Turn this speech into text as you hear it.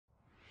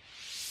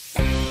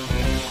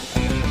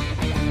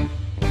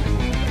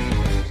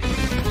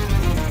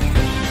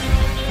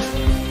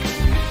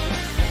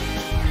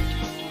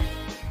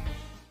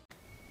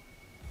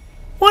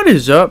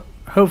is up?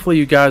 Hopefully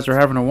you guys are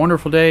having a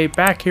wonderful day.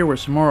 Back here with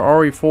some more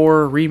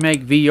RE4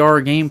 Remake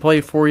VR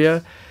gameplay for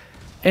you.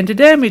 And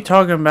today I'm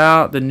talking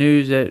about the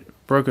news that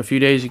broke a few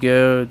days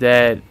ago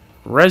that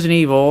Resident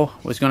Evil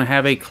was going to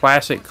have a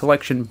Classic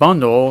Collection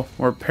bundle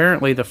where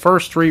apparently the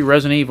first three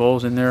Resident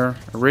Evils in their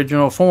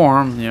original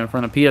form,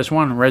 from the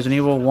PS1, Resident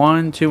Evil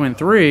 1, 2, and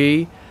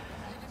 3,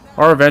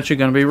 are eventually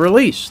going to be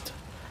released.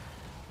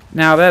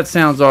 Now that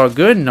sounds all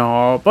good and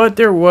all, but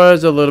there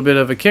was a little bit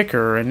of a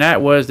kicker, and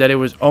that was that it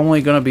was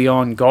only going to be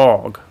on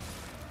GOG.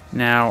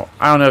 Now,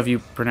 I don't know if you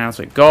pronounce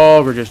it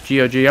GOG or just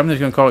GOG. I'm just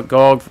going to call it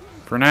GOG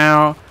for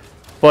now.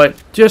 But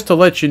just to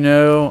let you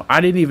know, I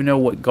didn't even know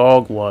what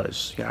GOG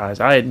was, guys.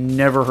 I had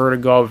never heard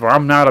of GOG before.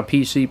 I'm not a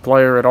PC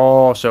player at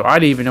all, so I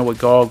didn't even know what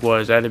GOG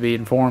was. I had to be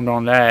informed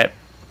on that.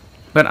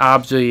 But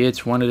obviously,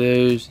 it's one of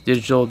those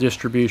digital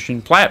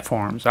distribution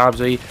platforms.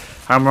 Obviously,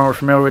 I'm more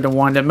familiar with the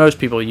one that most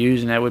people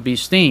use, and that would be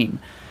Steam.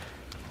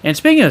 And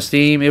speaking of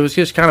Steam, it was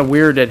just kind of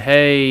weird that,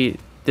 hey,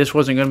 this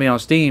wasn't going to be on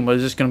Steam, but it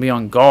was just going to be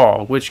on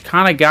GOG, which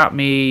kind of got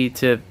me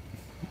to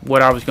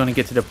what I was going to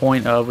get to the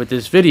point of with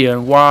this video,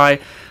 and why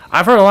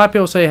I've heard a lot of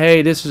people say,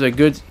 hey, this is a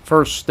good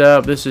first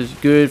step. This is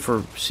good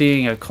for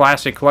seeing a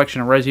classic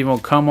collection of Resident Evil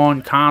come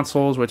on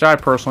consoles, which I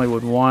personally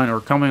would want, or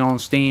coming on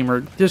Steam,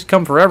 or just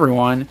come for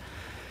everyone.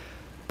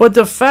 But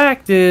the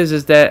fact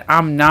is that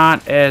I'm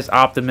not as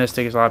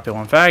optimistic as a lot of people.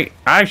 In fact,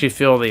 I actually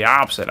feel the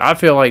opposite. I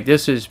feel like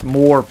this is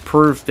more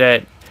proof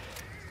that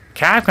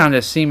Capcom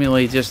just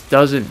seemingly just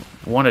doesn't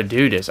want to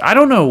do this. I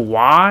don't know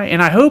why,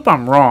 and I hope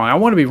I'm wrong. I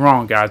want to be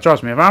wrong, guys.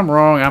 Trust me. If I'm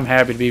wrong, I'm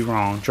happy to be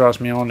wrong.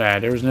 Trust me on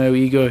that. There's no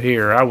ego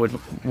here. I would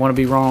want to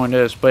be wrong on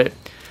this, but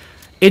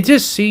it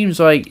just seems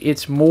like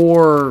it's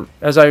more,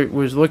 as I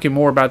was looking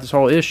more about this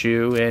whole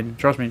issue, and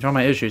trust me, talking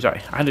about issues, I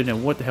didn't know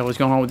what the hell was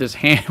going on with this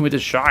hand, with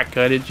this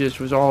shotgun. It just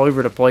was all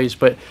over the place.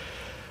 But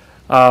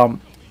when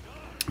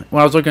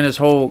I was looking at this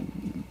whole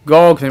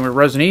GOG thing with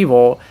Resident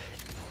Evil,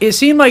 it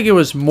seemed like it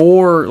was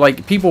more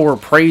like people were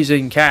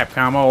praising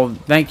Capcom. Oh,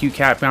 thank you,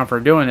 Capcom,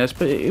 for doing this.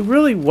 But it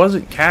really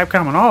wasn't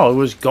Capcom at all. It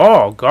was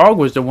GOG. GOG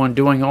was the one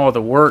doing all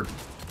the work,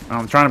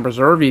 trying to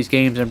preserve these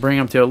games and bring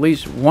them to at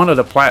least one of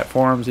the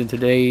platforms in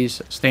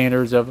today's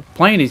standards of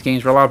playing these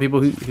games for a lot of people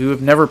who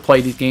have never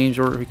played these games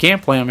or who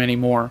can't play them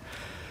anymore.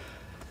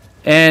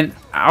 And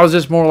I was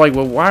just more like,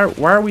 well,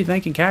 why are we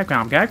thanking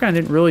Capcom? Capcom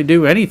didn't really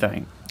do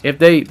anything. If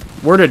they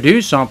were to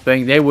do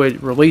something, they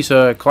would release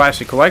a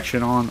classic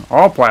collection on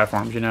all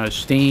platforms,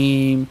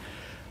 Steam,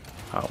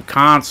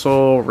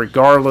 console,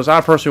 regardless.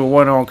 I personally would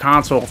want it on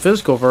console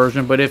physical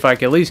version, but if I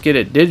could at least get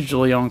it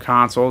digitally on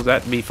consoles,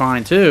 that'd be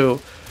fine too.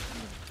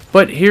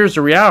 But here's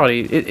the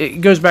reality.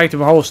 It goes back to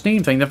the whole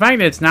Steam thing. The fact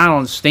that it's not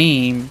on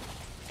Steam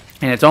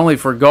and it's only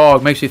for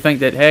GOG makes you think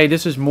that, hey,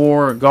 this is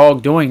more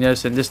GOG doing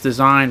this and this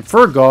designed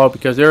for GOG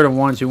because they're the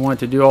ones who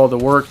want to do all the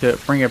work to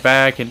bring it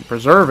back and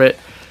preserve it.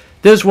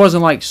 This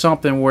wasn't like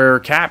something where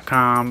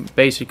Capcom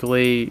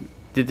basically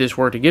did this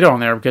work to get on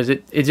there, because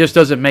it just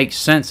doesn't make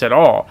sense at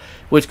all.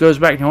 Which goes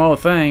back to the whole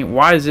thing.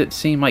 Why does it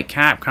seem like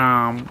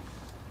Capcom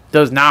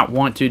does not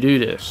want to do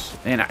this?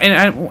 And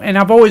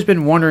I've always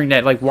been wondering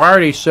that, like, why are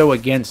they so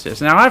against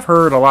this? Now, I've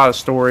heard a lot of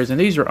stories, and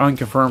these are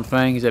unconfirmed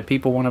things that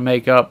people want to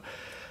make up,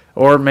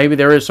 or maybe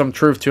there is some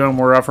truth to them,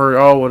 where I've heard,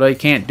 oh, well, they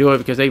can't do it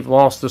because they've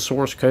lost the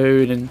source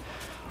code and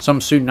some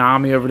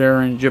tsunami over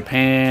there in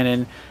Japan,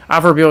 and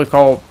I've heard people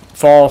call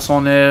false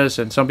on this,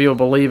 and some people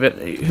believe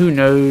it. Who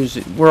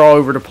knows? We're all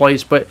over the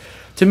place, but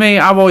to me,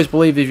 I've always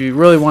believed if you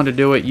really want to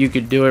do it, you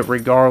could do it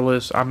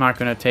regardless. I'm not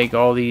going to take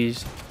all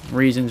these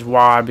reasons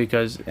why,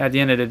 because at the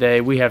end of the day,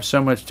 we have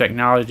so much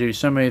technology,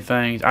 so many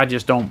things. I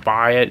just don't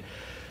buy it.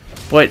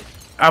 But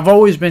I've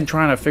always been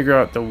trying to figure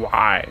out the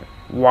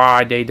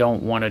why they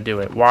don't want to do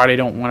it, why they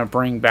don't want to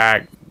bring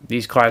back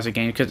these classic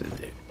games, because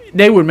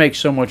they would make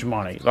so much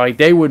money. Like,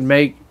 they would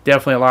make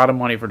definitely a lot of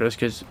money for this,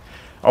 because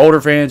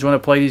older fans want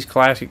to play these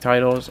classic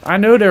titles. I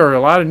know there are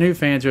a lot of new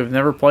fans who have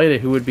never played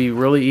it who would be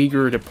really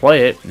eager to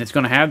play it. It's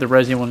going to have the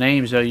Resident Evil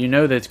names, so you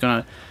know that it's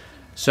going to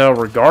sell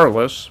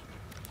regardless.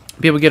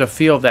 People get a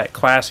feel of that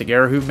classic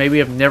era who maybe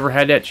have never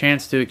had that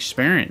chance to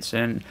experience.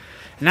 And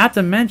not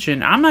to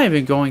mention, I'm not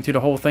even going through the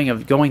whole thing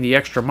of going the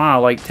extra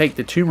mile. Like, take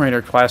the Tomb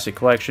Raider Classic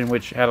Collection,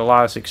 which had a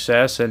lot of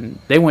success, and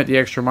they went the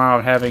extra mile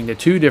of having the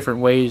two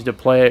different ways to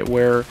play it,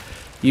 where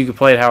you can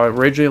play it how it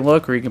originally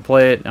looked, or you can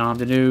play it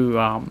the new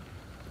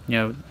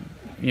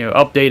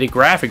updated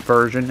graphic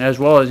version, as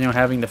well as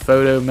having the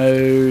photo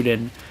mode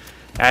and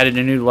added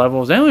the new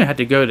levels. They only have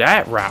to go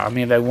that route. I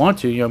mean, if they want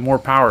to, more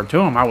power to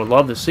them. I would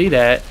love to see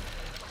that,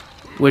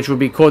 which would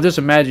be cool. Just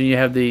imagine you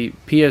have the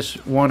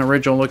PS1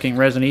 original looking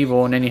Resident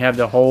Evil, and then you have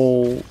the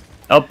whole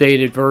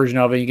updated version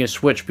of it. You can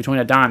switch between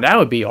a dime. That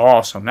would be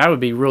awesome. That would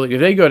be really, if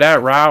they go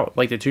that route,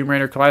 like the Tomb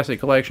Raider Classic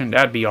Collection,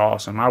 that'd be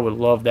awesome. I would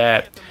love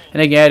that.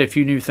 And they can add a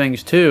few new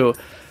things too.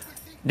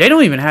 They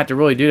don't even have to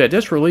really do that.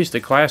 Just release the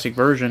classic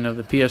version of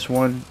the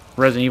PS1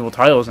 Resident Evil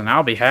titles, and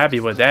I'll be happy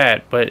with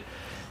that. But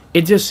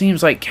it just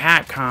seems like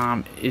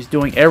Capcom is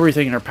doing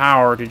everything in their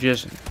power to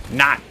just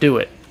not do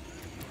it.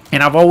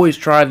 And I've always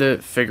tried to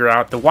figure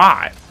out the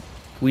why.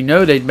 we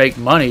know they'd make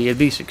money, it'd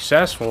be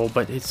successful,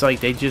 but it's like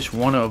they just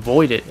want to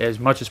avoid it as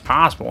much as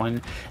possible.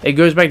 And it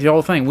goes back to the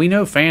whole thing. We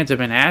know fans have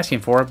been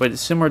asking for it, but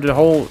it's similar to the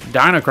whole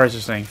Dino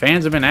Crisis thing.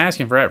 Fans have been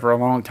asking for that for a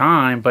long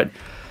time, but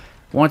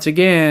once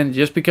again,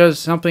 just because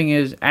something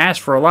is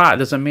asked for a lot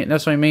doesn't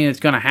necessarily mean it's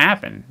going to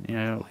happen, you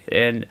know.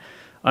 And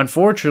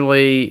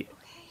unfortunately,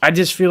 I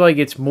just feel like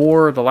it's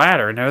more the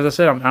latter. And as I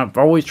said, I've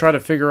always tried to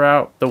figure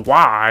out the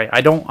why.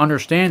 I don't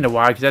understand the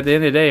why, because at the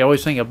end of the day, I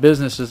always think a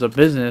business is a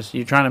business.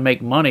 You're trying to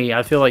make money.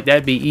 I feel like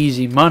that'd be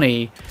easy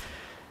money.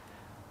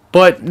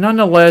 But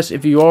nonetheless,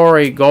 if you are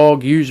a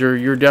GOG user,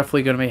 you're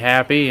definitely going to be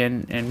happy,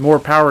 and more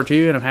power to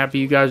you. And I'm happy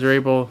you guys are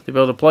able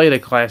to play the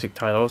classic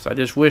titles. I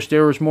just wish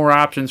there was more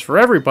options for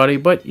everybody,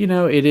 but you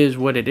know, it is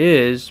what it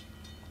is.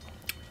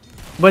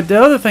 But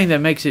the other thing that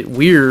makes it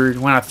weird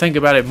when I think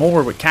about it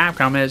more with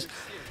Capcom is,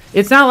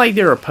 it's not like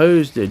they're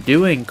opposed to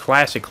doing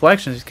classic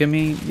collections. I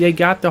mean, they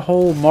got the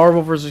whole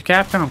Marvel vs.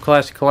 Capcom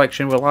classic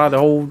collection with a lot of the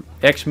whole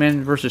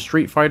X-Men versus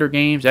Street Fighter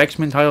games,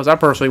 X-Men titles. I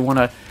personally want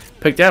to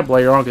pick that up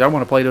later on because I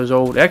want to play those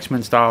old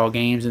X-Men style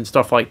games and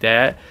stuff like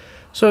that.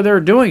 So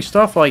they're doing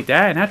stuff like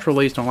that, and that's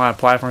released on a lot of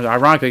platforms,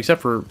 ironically,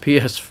 except for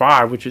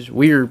PS5, which is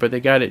weird, but they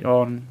got it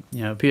on,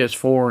 you know,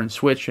 PS4 and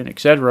Switch and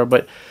etc.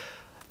 But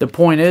the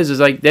point is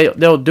like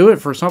they'll do it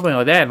for something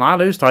like that, and a lot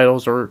of those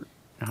titles are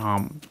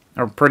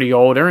pretty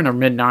old. They're in their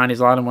mid-90s,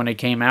 a lot of them when they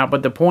came out.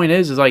 But the point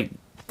is like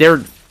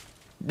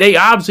they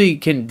obviously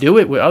can do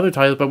it with other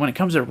titles, but when it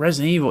comes to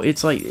Resident Evil,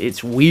 it's like,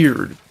 it's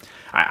weird.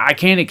 I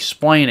can't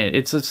explain it.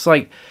 It's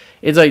like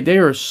they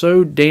are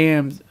so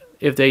damned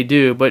if they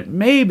do. But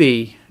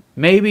maybe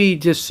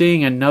just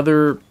seeing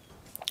another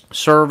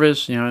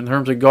service, you know, in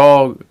terms of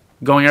GOG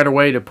going out of their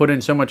way to put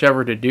in so much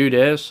effort to do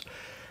this,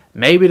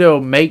 maybe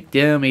they'll make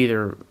them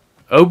either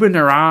open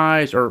their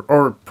eyes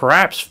or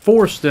perhaps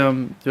force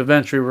them to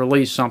eventually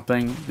release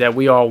something that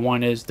we all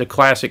want, is the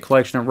classic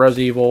collection of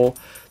Resident Evil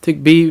to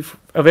be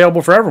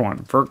available for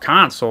everyone, for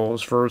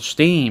consoles, for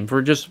Steam,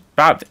 for just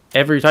about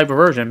every type of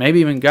version.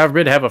 Maybe even, God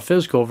forbid, have a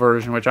physical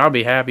version, which I'll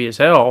be happy as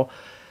hell,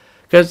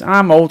 because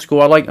I'm old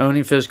school. I like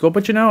owning physical,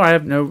 but you know, I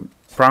have no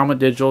problem with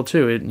digital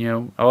too. You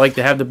know, I like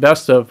to have the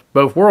best of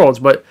both worlds.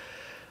 But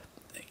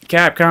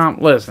Capcom,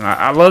 listen,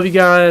 I love you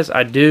guys,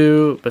 I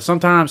do, but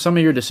sometimes some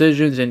of your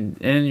decisions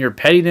and your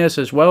pettiness,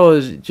 as well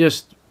as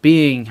just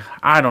being,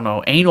 I don't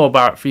know, anal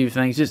about a few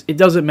things, it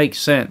doesn't make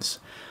sense.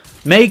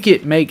 Make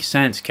it make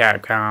sense,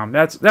 Capcom.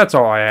 That's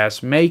all I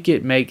ask. Make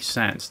it make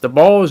sense. The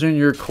ball is in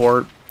your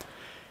court.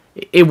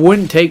 It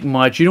wouldn't take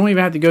much. You don't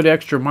even have to go the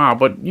extra mile.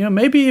 But, you know,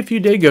 maybe if you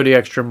did go the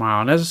extra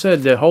mile, and as I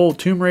said, the whole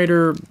Tomb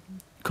Raider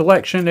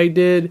collection they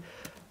did,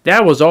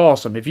 that was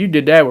awesome. If you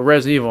did that with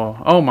Resident Evil,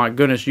 oh my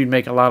goodness, you'd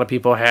make a lot of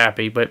people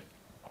happy. But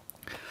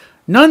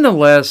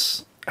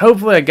nonetheless,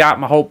 hopefully I got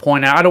my whole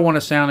point out. I don't want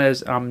to sound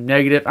as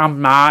negative.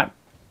 I'm not.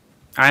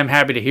 I'm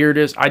happy to hear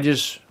this. I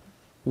just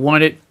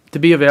want it to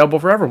be available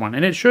for everyone,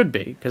 and it should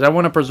be, because I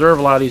want to preserve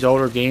a lot of these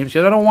older games,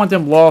 because I don't want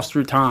them lost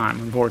through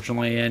time,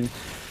 unfortunately. And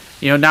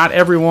you know, not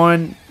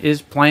everyone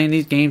is playing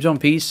these games on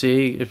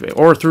PC,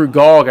 or through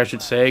GOG, I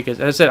should say, because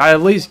as I said, I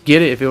at least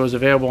get it if it was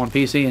available on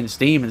PC and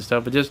Steam and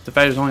stuff, but just the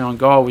fact it was only on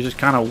GOG was just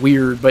kind of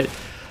weird. But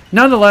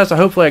nonetheless,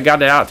 hopefully I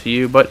got it out to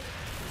you. But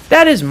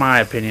that is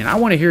my opinion. I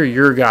want to hear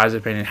your guys'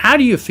 opinion. How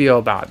do you feel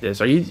about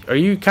this? Are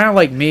you kind of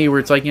like me, where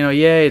it's like, you know,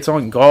 yeah, it's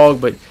on GOG,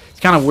 but it's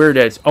kind of weird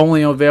that it's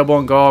only available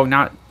on GOG,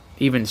 not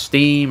even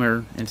Steam,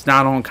 or it's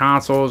not on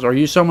consoles? Or are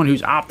you someone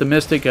who's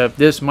optimistic of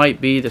this might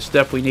be the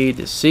step we need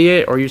to see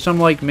it? Or are you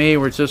someone like me,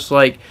 where it's just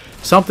like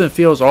something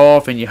feels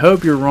off and you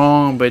hope you're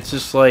wrong, but it's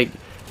just like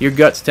your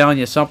gut's telling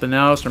you something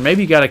else? Or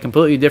maybe you got a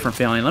completely different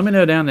feeling. Let me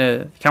know down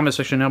in the comment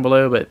section down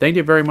below. But thank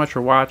you very much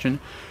for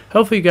watching.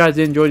 Hopefully you guys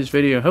did enjoy this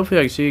video.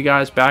 Hopefully I can see you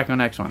guys back on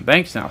the next one.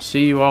 Thanks, and I'll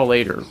see you all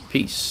later.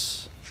 Peace.